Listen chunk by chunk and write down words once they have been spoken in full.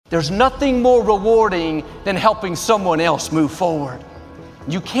There's nothing more rewarding than helping someone else move forward.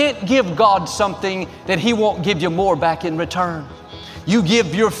 You can't give God something that He won't give you more back in return. You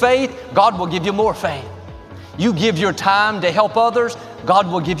give your faith, God will give you more faith. You give your time to help others, God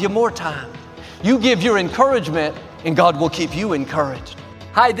will give you more time. You give your encouragement, and God will keep you encouraged.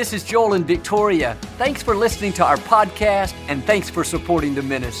 Hi, this is Joel and Victoria. Thanks for listening to our podcast, and thanks for supporting the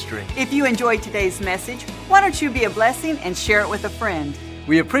ministry. If you enjoyed today's message, why don't you be a blessing and share it with a friend?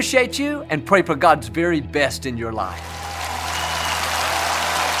 We appreciate you and pray for God's very best in your life.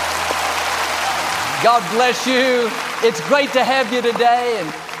 God bless you. It's great to have you today. And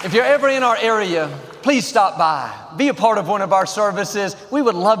if you're ever in our area, please stop by. Be a part of one of our services. We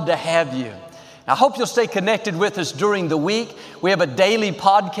would love to have you. I hope you'll stay connected with us during the week. We have a daily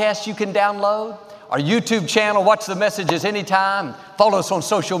podcast you can download. Our YouTube channel, watch the messages anytime. Follow us on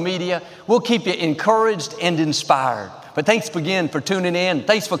social media. We'll keep you encouraged and inspired. But thanks again for tuning in.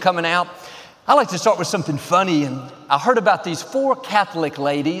 Thanks for coming out. I like to start with something funny. And I heard about these 4 Catholic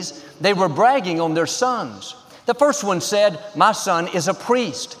ladies. They were bragging on their sons. The first one said, "My son is a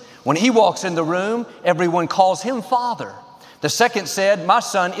priest. When he walks in the room, everyone calls him father." The second said, "My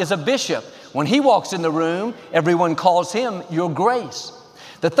son is a bishop. When he walks in the room, everyone calls him your grace."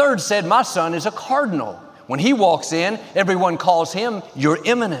 The third said, "My son is a cardinal. When he walks in, everyone calls him your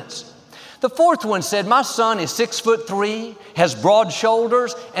eminence." The fourth one said, "My son is 6'3", has broad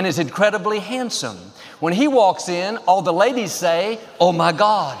shoulders, and is incredibly handsome. When he walks in, all the ladies say, 'Oh my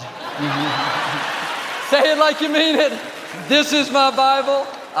God.'" Say it like you mean it. This is my Bible.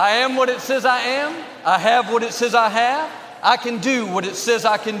 I am what it says I am. I have what it says I have. I can do what it says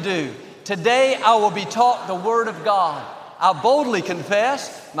I can do. Today I will be taught the Word of God. I boldly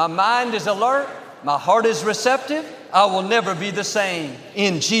confess, my mind is alert, my heart is receptive. I will never be the same.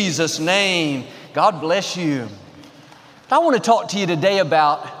 In Jesus' name, God bless you. I want to talk to you today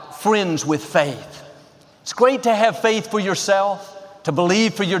about friends with faith. It's great to have faith for yourself, to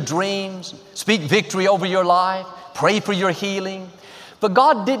believe for your dreams, speak victory over your life, pray for your healing. But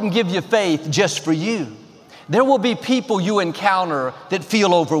God didn't give you faith just for you. There will be people you encounter that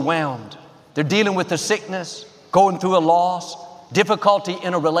feel overwhelmed. They're dealing with a sickness, going through a loss, difficulty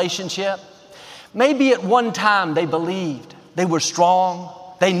in a relationship. Maybe at one time they believed, they were strong,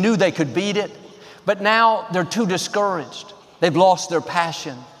 they knew they could beat it, but now they're too discouraged. They've lost their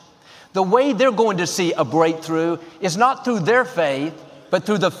passion. The way they're going to see a breakthrough is not through their faith, but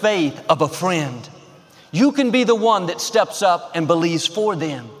through the faith of a friend. You can be the one that steps up and believes for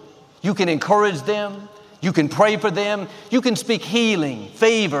them. You can encourage them. You can pray for them. You can speak healing,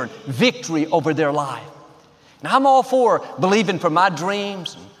 favor, victory over their life. Now, I'm all for believing for my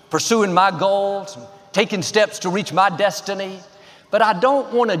dreams, pursuing my goals, taking steps to reach my destiny. But I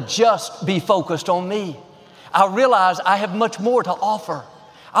don't want to just be focused on me. I realize I have much more to offer.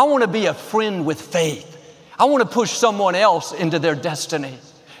 I want to be a friend with faith. I want to push someone else into their destiny.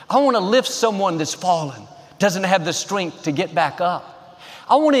 I want to lift someone that's fallen, doesn't have the strength to get back up.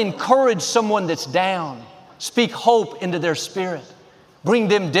 I want to encourage someone that's down, speak hope into their spirit, bring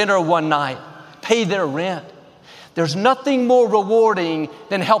them dinner one night, pay their rent. There's nothing more rewarding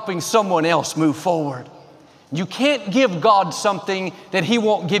than helping someone else move forward. You can't give God something that He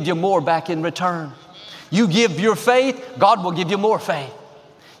won't give you more back in return. You give your faith, God will give you more faith.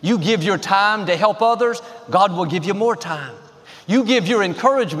 You give your time to help others, God will give you more time. You give your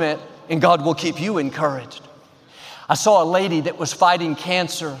encouragement, and God will keep you encouraged. I saw a lady that was fighting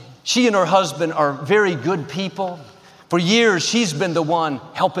cancer. She and her husband are very good people. For years, she's been the one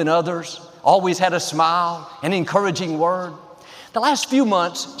helping others, always had a smile, an encouraging word. The last few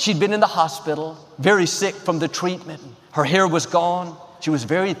months, she'd been in the hospital, very sick from the treatment. Her hair was gone. She was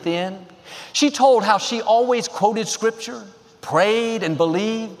very thin. She told how she always quoted scripture, prayed and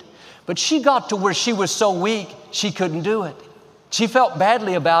believed, but she got to where she was so weak, she couldn't do it. She felt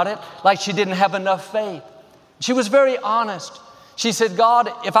badly about it, like she didn't have enough faith. She was very honest. She said, "God,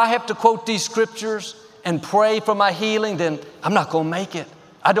 if I have to quote these scriptures and pray for my healing, then I'm not going to make it.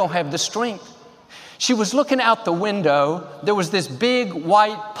 I don't have the strength." She was looking out the window. There was this big,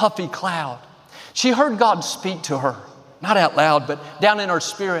 white, puffy cloud. She heard God speak to her, not out loud, but down in her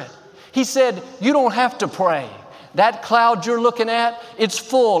spirit. He said, "You don't have to pray. That cloud you're looking at, it's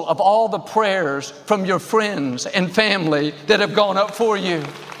full of all the prayers from your friends and family that have gone up for you."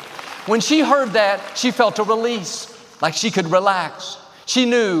 When she heard that, she felt a release, like she could relax. She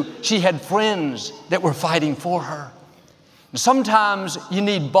knew she had friends that were fighting for her. Sometimes you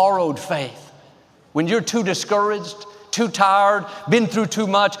need borrowed faith. When you're too discouraged, too tired, been through too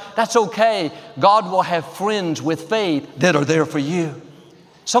much, that's okay. God will have friends with faith that are there for you.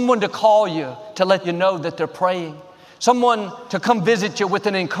 Someone to call you, to let you know that they're praying. someone to come visit you with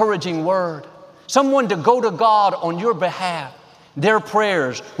an encouraging word, someone to go to God on your behalf. Their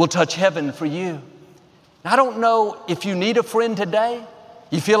prayers will touch heaven for you. I don't know if you need a friend today.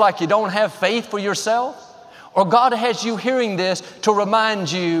 You feel like you don't have faith for yourself, or God has you hearing this to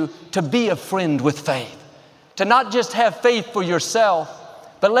remind you to be a friend with faith, to not just have faith for yourself,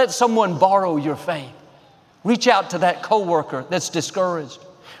 but let someone borrow your faith. Reach out to that coworker that's discouraged.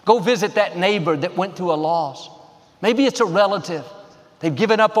 Go visit that neighbor that went through a loss. Maybe it's a relative. They've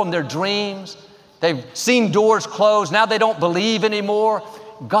given up on their dreams. They've seen doors closed. Now they don't believe anymore.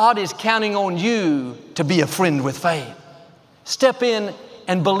 God is counting on you to be a friend with faith. Step in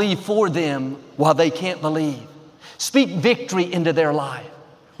and believe for them while they can't believe. Speak victory into their life.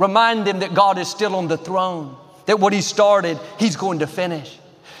 Remind them that God is still on the throne, that what He started, He's going to finish.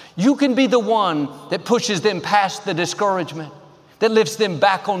 You can be the one that pushes them past the discouragement, that lifts them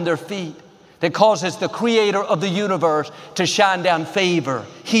back on their feet, that causes the Creator of the universe to shine down favor,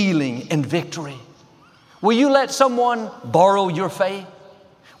 healing, and victory. Will you let someone borrow your faith?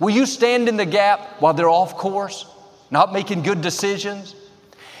 Will you stand in the gap while they're off course, not making good decisions?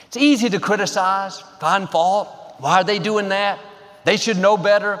 It's easy to criticize, find fault. Why are they doing that? They should know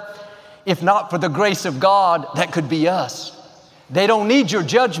better. If not for the grace of God, that could be us. They don't need your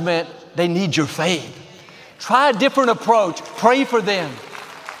judgment, they need your faith. Try a different approach. Pray for them.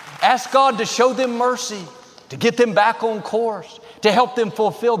 Ask God to show them mercy, to get them back on course, to help them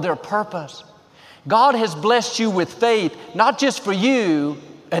fulfill their purpose. God has blessed you with faith, not just for you,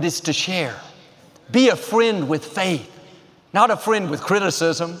 but it's to share. Be a friend with faith, not a friend with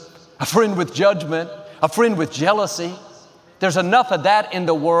criticism, a friend with judgment, a friend with jealousy. There's enough of that in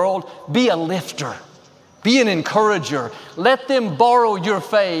the world. Be a lifter. Be an encourager. Let them borrow your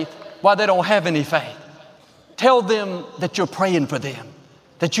faith while they don't have any faith. Tell them that you're praying for them,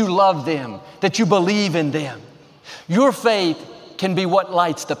 that you love them, that you believe in them. Your faith can be what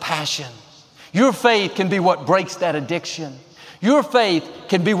lights the passion. Your faith can be what breaks that addiction. Your faith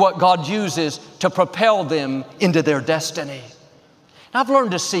can be what God uses to propel them into their destiny. I've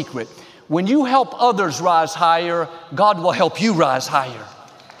learned a secret. When you help others rise higher, God will help you rise higher.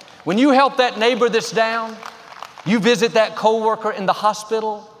 When you help that neighbor that's down, you visit that coworker in the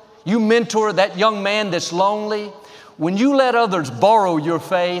hospital, you mentor that young man that's lonely, when you let others borrow your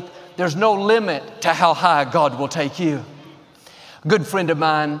faith, there's no limit to how high God will take you. A good friend of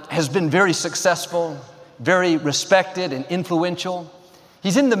mine has been very successful, very respected and influential.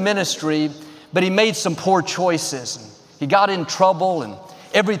 He's in the ministry, but he made some poor choices. He got in trouble and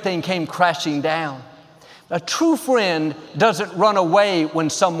everything came crashing down. A true friend doesn't run away when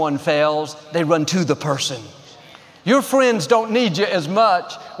someone fails, they run to the person. Your friends don't need you as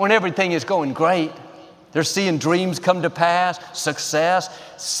much when everything is going great. They're seeing dreams come to pass, success,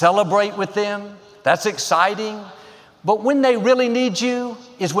 celebrate with them. That's exciting. But when they really need you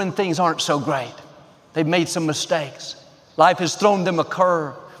is when things aren't so great. They've made some mistakes. Life has thrown them a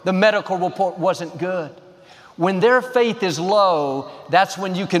curve. The medical report wasn't good. When their faith is low, that's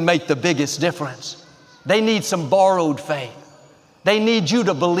when you can make the biggest difference. They need some borrowed faith. They need you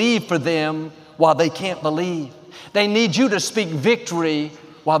to believe for them while they can't believe. They need you to speak victory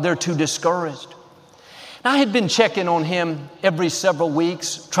while they're too discouraged. Now, I had been checking on him every several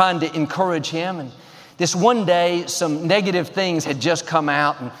weeks, trying to encourage him. And this one day, some negative things had just come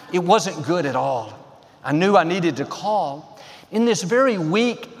out, and it wasn't good at all. I knew I needed to call. In this very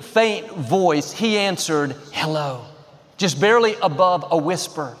weak, faint voice, he answered, "Hello," just barely above a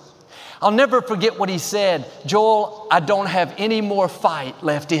whisper. I'll never forget what he said. "Joel, I don't have any more fight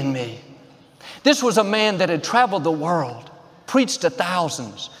left in me." This was a man that had traveled the world, preached to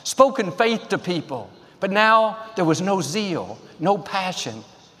thousands, spoken faith to people, but now there was no zeal, no passion.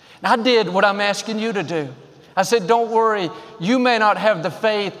 And I did what I'm asking you to do. I said, "Don't worry, you may not have the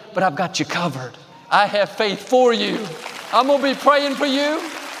faith, but I've got you covered. I have faith for you. I'm going to be praying for you.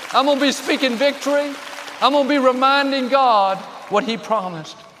 I'm going to be speaking victory. I'm going to be reminding God what He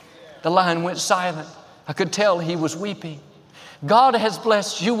promised." The line went silent. I could tell he was weeping. God has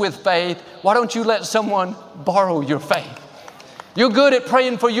blessed you with faith. Why don't you let someone borrow your faith? You're good at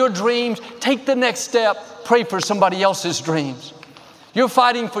praying for your dreams. Take the next step. Pray for somebody else's dreams. You're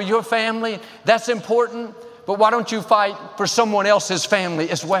fighting for your family. That's important. But why don't you fight for someone else's family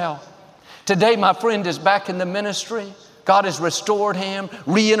as well? Today, my friend is back in the ministry. God has restored him,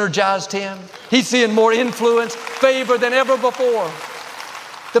 re-energized him. He's seeing more influence, favor than ever before.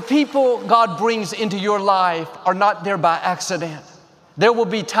 The people God brings into your life are not there by accident. There will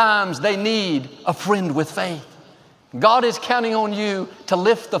be times they need a friend with faith. God is counting on you to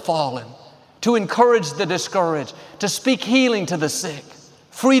lift the fallen, to encourage the discouraged, to speak healing to the sick,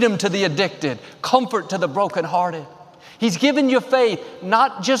 freedom to the addicted, comfort to the brokenhearted. He's given you faith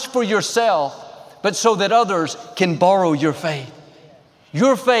not just for yourself, but so that others can borrow your faith.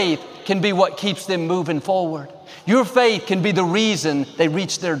 Your faith can be what keeps them moving forward. Your faith can be the reason they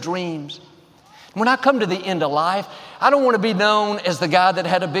reach their dreams. When I come to the end of life, I don't want to be known as the guy that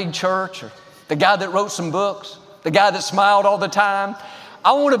had a big church or the guy that wrote some books, the guy that smiled all the time.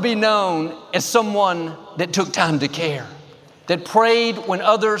 I want to be known as someone that took time to care, that prayed when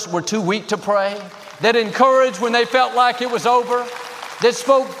others were too weak to pray, that encouraged when they felt like it was over, that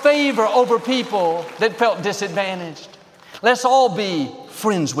spoke favor over people that felt disadvantaged. Let's all be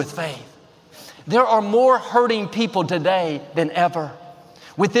friends with faith. There are more hurting people today than ever.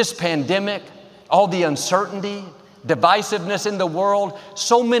 With this pandemic, all the uncertainty, divisiveness in the world,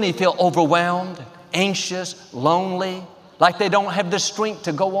 so many feel overwhelmed, anxious, lonely, like they don't have the strength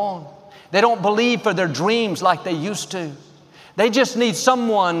to go on. They don't believe for their dreams like they used to. They just need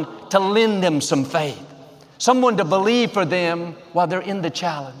someone to lend them some faith, someone to believe for them while they're in the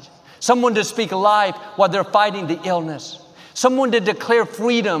challenge, someone to speak life while they're fighting the illness, someone to declare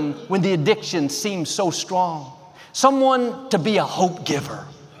freedom when the addiction seems so strong, someone to be a hope giver,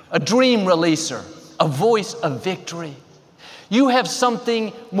 a dream releaser, a voice of victory. You have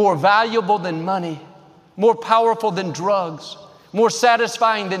something more valuable than money, more powerful than drugs, more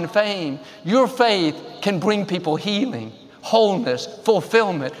satisfying than fame. Your faith can bring people healing, wholeness,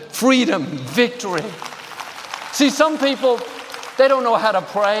 fulfillment, freedom, victory. See, some people, they don't know how to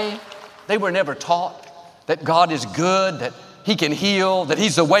pray. They were never taught that God is good, that He can heal, that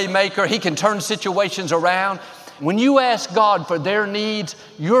He's the way maker, He can turn situations around. When you ask God for their needs,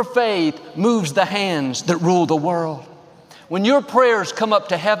 your faith moves the hands that rule the world. When your prayers come up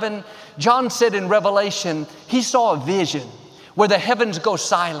to heaven, John said in Revelation, he saw a vision where the heavens go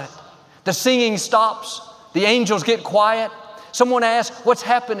silent. The singing stops. The angels get quiet. Someone asks, what's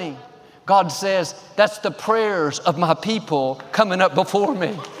happening? God says, that's the prayers of my people coming up before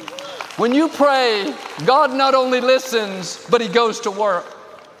me. When you pray, God not only listens, but He goes to work.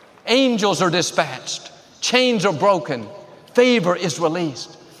 Angels are dispatched. Chains are broken. Favor is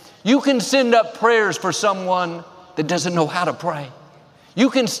released. You can send up prayers for someone that doesn't know how to pray. You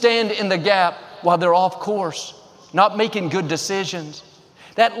can stand in the gap while they're off course, not making good decisions.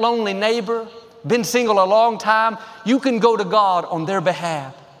 That lonely neighbor, been single a long time, you can go to God on their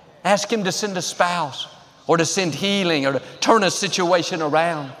behalf. Ask Him to send a spouse or to send healing or to turn a situation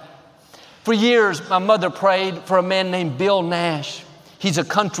around. For years, my mother prayed for a man named Bill Nash. He's a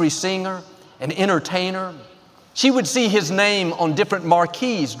country singer, an entertainer. She would see his name on different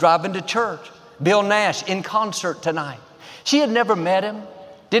marquees driving to church. Bill Nash in concert tonight. She had never met him,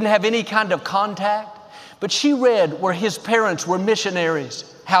 didn't have any kind of contact, but she read where his parents were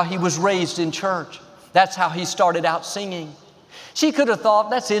missionaries, how he was raised in church. That's how he started out singing. She could have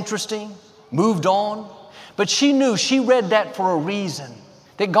thought, that's interesting, moved on, but she knew she read that for a reason,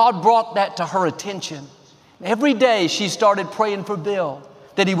 that God brought that to her attention. Every day she started praying for Bill,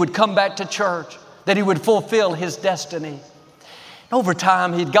 that he would come back to church, that he would fulfill his destiny. Over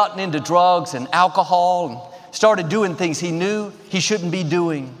time, he'd gotten into drugs and alcohol and started doing things he knew he shouldn't be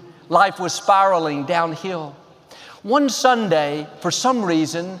doing. Life was spiraling downhill. One Sunday, for some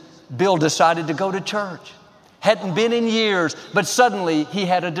reason, Bill decided to go to church. Hadn't been in years, but suddenly he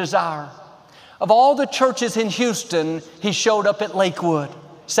had a desire. Of all the churches in Houston, he showed up at Lakewood,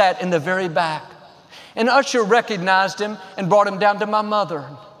 sat in the very back. An usher recognized him and brought him down to my mother.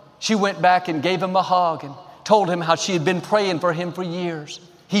 She went back and gave him a hug and told him how she had been praying for him for years.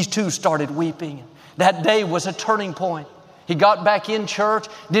 He too started weeping. That day was a turning point. He got back in church,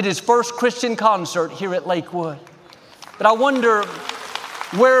 did his first Christian concert here at Lakewood. But I wonder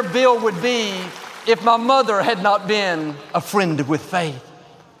where Bill would be if my mother had not been a friend with faith.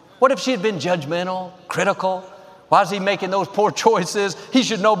 What if she had been judgmental, critical? Why is he making those poor choices? He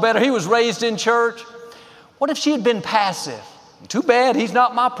should know better. He was raised in church. What if she had been passive? Too bad, he's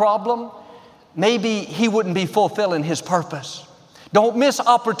not my problem. Maybe he wouldn't be fulfilling his purpose. Don't miss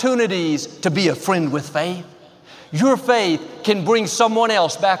opportunities to be a friend with faith. Your faith can bring someone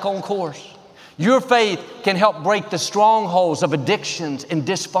else back on course. Your faith can help break the strongholds of addictions and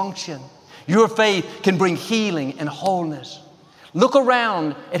dysfunction. Your faith can bring healing and wholeness. Look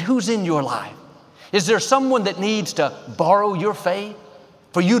around at who's in your life. Is there someone that needs to borrow your faith?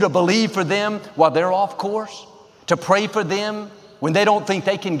 For you to believe for them while they're off course? To pray for them when they don't think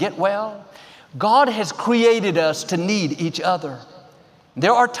they can get well? God has created us to need each other.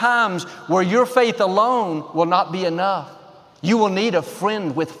 There are times where your faith alone will not be enough. You will need a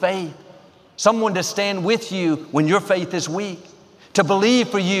friend with faith, someone to stand with you when your faith is weak, to believe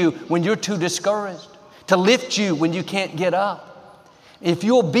for you when you're too discouraged, to lift you when you can't get up. If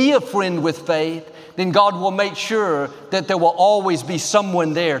you'll be a friend with faith, then God will make sure that there will always be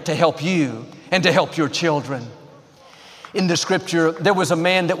someone there to help you and to help your children. In the scripture, there was a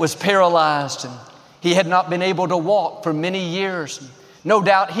man that was paralyzed, and he had not been able to walk for many years. No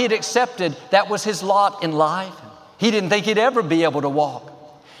doubt he had accepted that was his lot in life. He didn't think he'd ever be able to walk.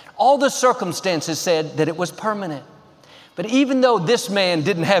 All the circumstances said that it was permanent. But even though this man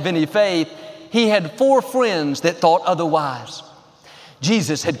didn't have any faith, he had 4 friends that thought otherwise.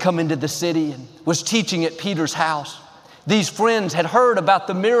 Jesus had come into the city and was teaching at Peter's house. These friends had heard about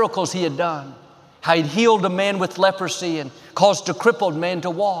the miracles he had done, how he'd healed a man with leprosy and caused a crippled man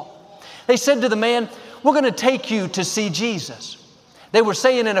to walk. They said to the man, "We're going to take you to see Jesus." They were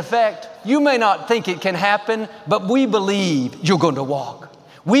saying, in effect, "You may not think it can happen, but we believe you're going to walk.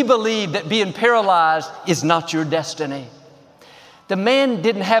 We believe that being paralyzed is not your destiny." The man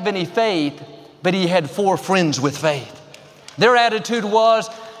didn't have any faith, but he had 4 friends with faith. Their attitude was,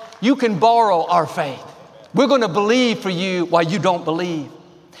 "You can borrow our faith. We're going to believe for you while you don't believe."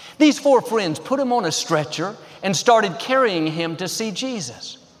 These 4 friends put him on a stretcher and started carrying him to see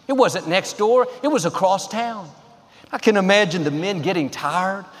Jesus. It wasn't next door, it was across town. I can imagine the men getting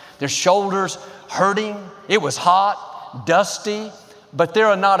tired, their shoulders hurting. It was hot, dusty, but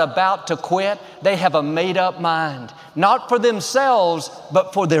they're not about to quit. They have a made-up mind, not for themselves,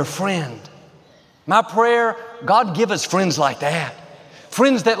 but for their friend. My prayer, God give us friends like that.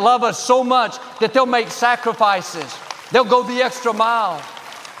 Friends that love us so much that they'll make sacrifices. They'll go the extra mile.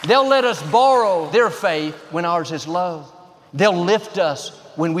 They'll let us borrow their faith when ours is low. They'll lift us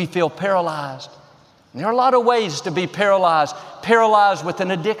when we feel paralyzed. And there are a lot of ways to be paralyzed. Paralyzed with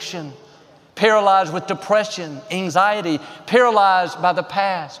an addiction. Paralyzed with depression, anxiety. Paralyzed by the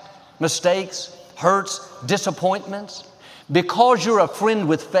past. Mistakes, hurts, disappointments. Because you're a friend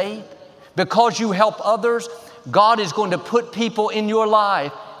with faith, because you help others, God is going to put people in your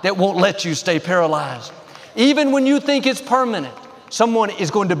life that won't let you stay paralyzed. Even when you think it's permanent, someone is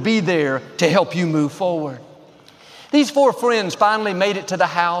going to be there to help you move forward. These 4 friends finally made it to the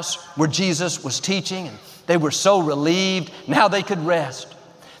house where Jesus was teaching, and they were so relieved. Now they could rest.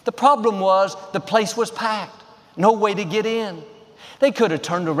 The problem was the place was packed. No way to get in. They could have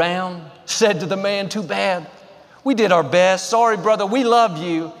turned around, said to the man, "Too bad. We did our best. Sorry, brother, we love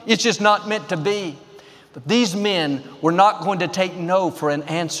you. It's just not meant to be." But these men were not going to take no for an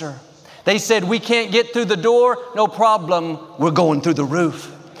answer. They said, "We can't get through the door. No problem. We're going through the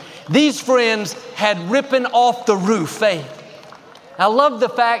roof." These friends had ripping off the roof faith. I love the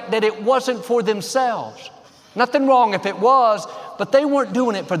fact that it wasn't for themselves. Nothing wrong if it was, but they weren't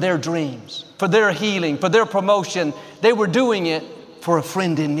doing it for their dreams, for their healing, for their promotion. They were doing it for a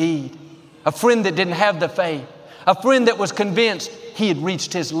friend in need, a friend that didn't have the faith, a friend that was convinced he had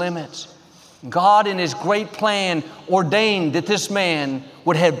reached his limits. God, in His great plan, ordained that this man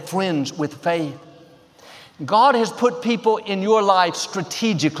would have friends with faith. God has put people in your life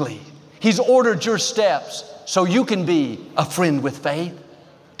strategically. He's ordered your steps so you can be a friend with faith.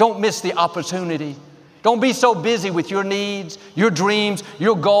 Don't miss the opportunity. Don't be so busy with your needs, your dreams,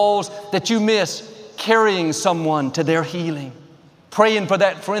 your goals that you miss carrying someone to their healing, praying for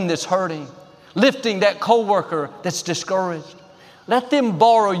that friend that's hurting, lifting that coworker that's discouraged. Let them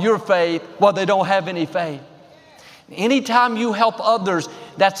borrow your faith while they don't have any faith. Anytime you help others,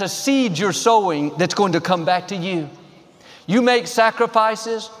 that's a seed you're sowing that's going to come back to you. You make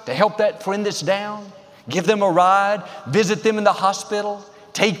sacrifices to help that friend that's down, give them a ride, visit them in the hospital,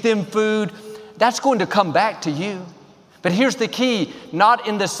 take them food. That's going to come back to you. But here's the key, not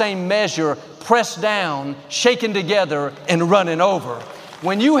in the same measure, pressed down, shaken together, and running over.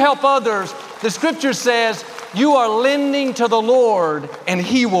 When you help others, the scripture says you are lending to the Lord and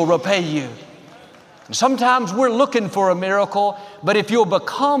He will repay you. Sometimes we're looking for a miracle, but if you'll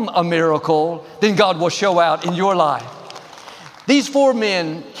become a miracle, then God will show out in your life. These 4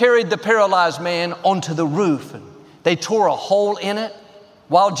 men carried the paralyzed man onto the roof, and they tore a hole in it.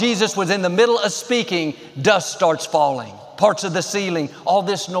 While Jesus was in the middle of speaking, dust starts falling, parts of the ceiling, all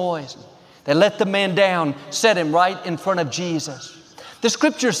this noise. They let the man down, set him right in front of Jesus. The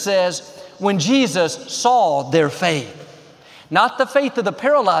scripture says, when Jesus saw their faith, not the faith of the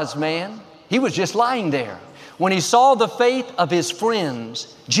paralyzed man, he was just lying there. When he saw the faith of his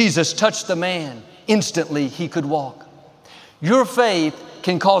friends, Jesus touched the man. Instantly, he could walk. Your faith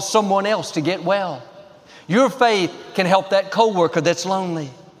can cause someone else to get well. Your faith can help that coworker that's lonely,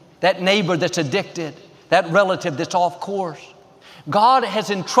 that neighbor that's addicted, that relative that's off course. God has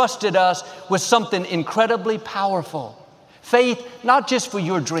entrusted us with something incredibly powerful. Faith, not just for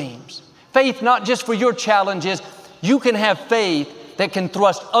your dreams. Faith, not just for your challenges. You can have faith that can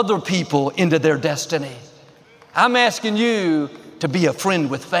thrust other people into their destiny. I'm asking you to be a friend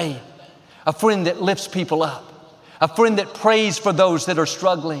with faith, a friend that lifts people up, a friend that prays for those that are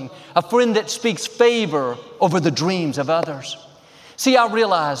struggling, a friend that speaks favor over the dreams of others. See, I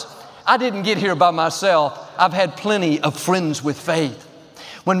realize I didn't get here by myself. I've had plenty of friends with faith.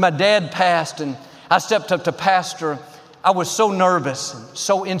 When my dad passed and I stepped up to pastor, I was so nervous and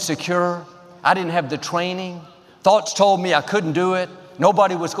so insecure. I didn't have the training. Thoughts told me I couldn't do it.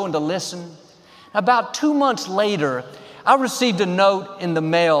 Nobody was going to listen. About 2 months later, I received a note in the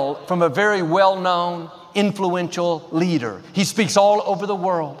mail from a very well-known, influential leader. He speaks all over the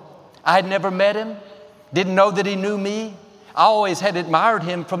world. I had never met him, didn't know that he knew me. I always had admired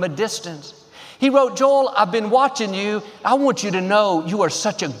him from a distance. He wrote, "Joel, I've been watching you. I want you to know you are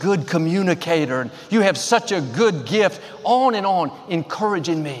such a good communicator. And you have such a good gift," on and on,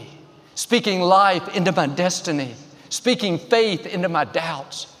 encouraging me, speaking life into my destiny, speaking faith into my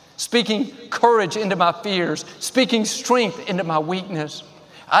doubts, speaking courage into my fears, speaking strength into my weakness.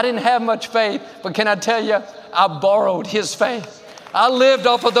 I didn't have much faith, but can I tell you, I borrowed his faith. I lived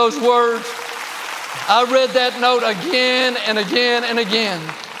off of those words. I read that note again and again and again.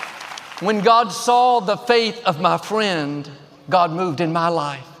 When God saw the faith of my friend, God moved in my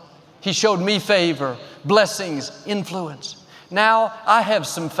life. He showed me favor, blessings, influence. Now I have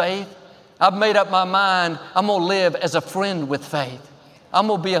some faith. I've made up my mind I'm going to live as a friend with faith. I'm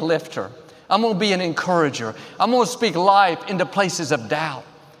going to be a lifter. I'm going to be an encourager. I'm going to speak life into places of doubt,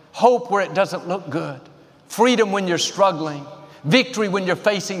 hope where it doesn't look good, freedom when you're struggling, victory when you're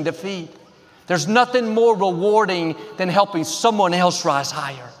facing defeat. There's nothing more rewarding than helping someone else rise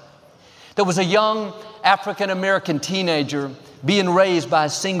higher. There was a young African-American teenager being raised by a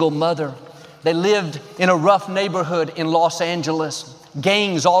single mother. They lived in a rough neighborhood in Los Angeles,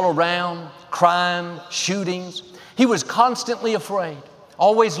 gangs all around, crime, shootings. He was constantly afraid,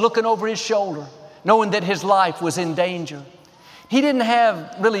 always looking over his shoulder, knowing that his life was in danger. He didn't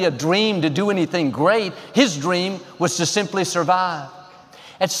have really a dream to do anything great. His dream was to simply survive.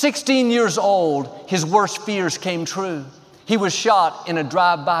 At 16 years old, his worst fears came true. He was shot in a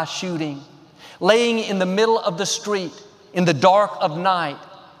drive-by shooting. Laying in the middle of the street in the dark of night,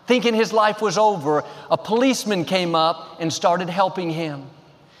 thinking his life was over, a policeman came up and started helping him.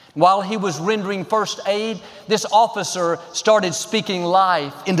 While he was rendering first aid, this officer started speaking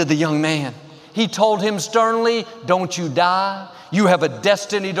life into the young man. He told him sternly, "Don't you die. You have a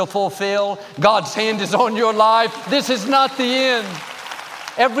destiny to fulfill. God's hand is on your life. This is not the end."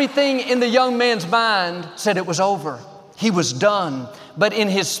 Everything in the young man's mind said it was over. He was done. But in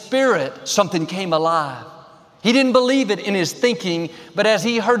his spirit, something came alive. He didn't believe it in his thinking, but as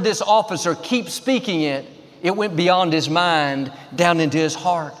he heard this officer keep speaking it, it went beyond his mind, down into his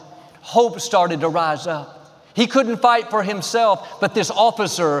heart. Hope started to rise up. He couldn't fight for himself, but this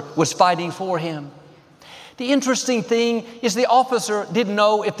officer was fighting for him. The interesting thing is the officer didn't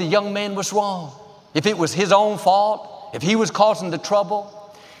know if the young man was wrong, if it was his own fault, if he was causing the trouble.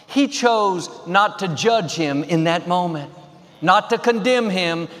 He chose not to judge him in that moment, not to condemn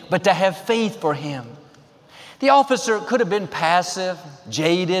him, but to have faith for him. The officer could have been passive,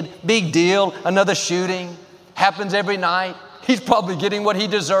 jaded, big deal, another shooting, happens every night. He's probably getting what he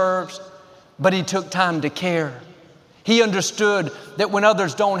deserves, but he took time to care. He understood that when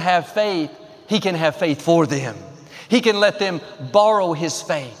others don't have faith, he can have faith for them. He can let them borrow his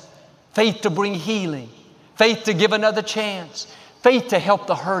faith, faith to bring healing, faith to give another chance, faith to help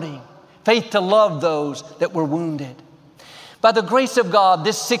the hurting, faith to love those that were wounded. By the grace of God,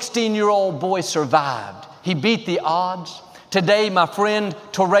 this 16-year-old boy survived. He beat the odds. Today, my friend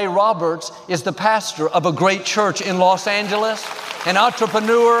Touré Roberts is the pastor of a great church in Los Angeles, an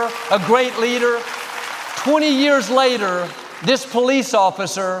entrepreneur, a great leader. 20 years later, this police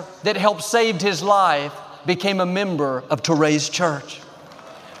officer that helped save his life became a member of Touré's church.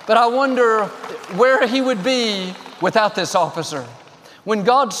 But I wonder where he would be without this officer. When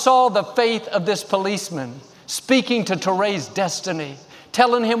God saw the faith of this policeman, speaking to Touré's destiny,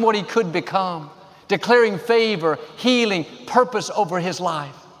 telling him what he could become, declaring favor, healing, purpose over his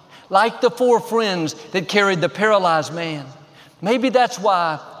life, like the 4 friends that carried the paralyzed man. Maybe that's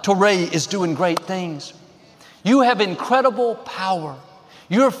why Touré is doing great things. You have incredible power.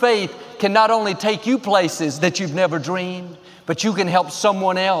 Your faith can not only take you places that you've never dreamed, but you can help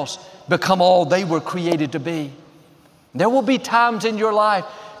someone else become all they were created to be. There will be times in your life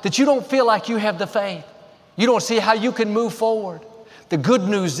that you don't feel like you have the faith. You don't see how you can move forward. The good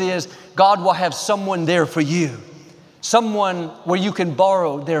news is God will have someone there for you, someone where you can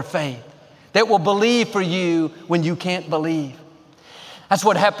borrow their faith, that will believe for you when you can't believe. That's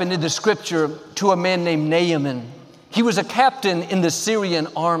what happened in the scripture to a man named Naaman. He was a captain in the Syrian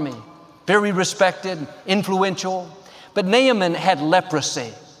army, very respected, influential. But Naaman had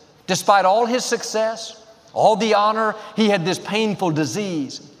leprosy. Despite all his success, all the honor, he had this painful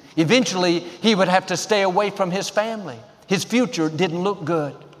disease. Eventually, he would have to stay away from his family. His future didn't look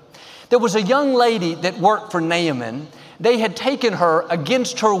good. There was a young lady that worked for Naaman. They had taken her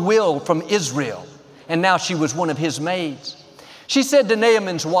against her will from Israel, and now she was one of his maids. She said to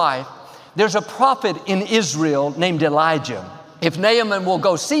Naaman's wife, "There's a prophet in Israel named Elijah. If Naaman will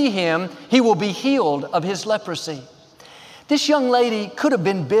go see him, he will be healed of his leprosy." This young lady could have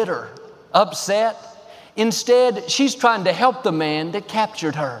been bitter, upset. Instead, she's trying to help the man that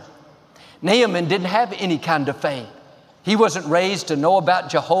captured her. Naaman didn't have any kind of faith. He wasn't raised to know about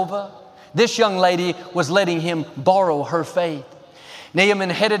Jehovah. This young lady was letting him borrow her faith. Naaman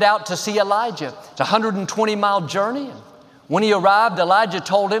headed out to see Elijah. It's a 120-mile journey. When he arrived, Elijah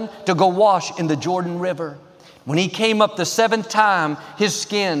told him to go wash in the Jordan River. When he came up the 7th time, his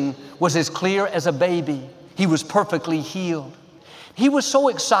skin was as clear as a baby. He was perfectly healed. He was so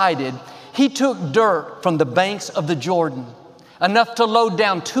excited, he took dirt from the banks of the Jordan, enough to load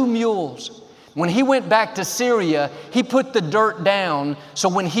down 2 mules. When he went back to Syria, he put the dirt down so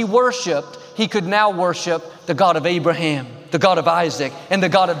when he worshiped, he could now worship the God of Abraham, the God of Isaac, and the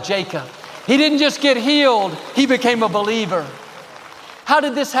God of Jacob. He didn't just get healed, he became a believer. How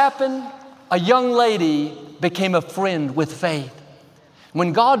did this happen? A young lady became a friend with faith.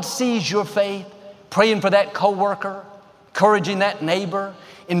 When God sees your faith, praying for that coworker, encouraging that neighbor,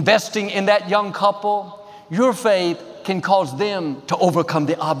 investing in that young couple, your faith can cause them to overcome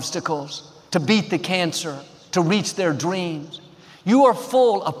the obstacles, to beat the cancer, to reach their dreams. You are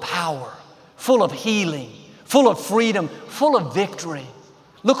full of power, full of healing, full of freedom, full of victory.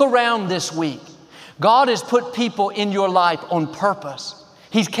 Look around this week. God has put people in your life on purpose.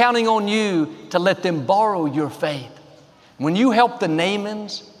 He's counting on you to let them borrow your faith. When you help the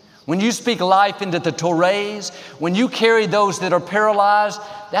Naamans, when you speak life into the Torres, when you carry those that are paralyzed,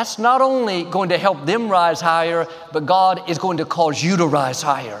 that's not only going to help them rise higher, but God is going to cause you to rise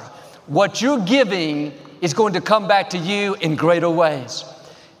higher. What you're giving is going to come back to you in greater ways.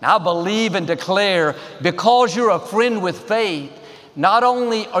 Now, I believe and declare, because you're a friend with faith, not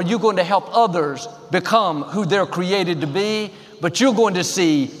only are you going to help others become who they're created to be, but you're going to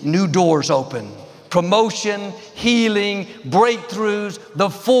see new doors open. Promotion, healing, breakthroughs, the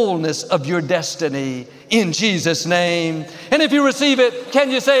fullness of your destiny in Jesus' name. And if you receive it, can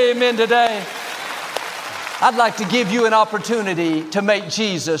you say amen today? I'd like to give you an opportunity to make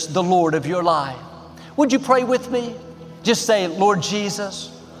Jesus the Lord of your life. Would you pray with me? Just say, "Lord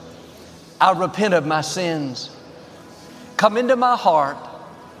Jesus, I repent of my sins. Come into my heart.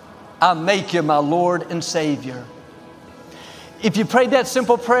 I make you my Lord and Savior." If you prayed that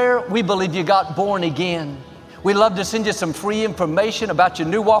simple prayer, we believe you got born again. We'd love to send you some free information about your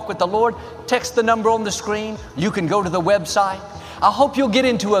new walk with the Lord. Text the number on the screen. You can go to the website. I hope you'll get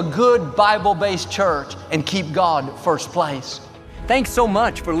into a good Bible-based church and keep God first place. Thanks so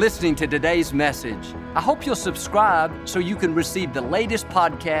much for listening to today's message. I hope you'll subscribe so you can receive the latest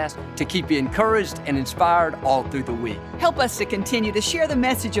podcast to keep you encouraged and inspired all through the week. Help us to continue to share the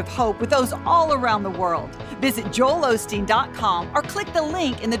message of hope with those all around the world. Visit joelosteen.com or click the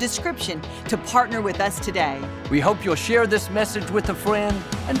link in the description to partner with us today. We hope you'll share this message with a friend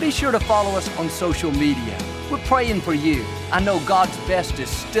and be sure to follow us on social media. We're praying for you. I know God's best is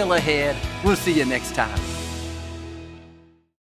still ahead. We'll see you next time.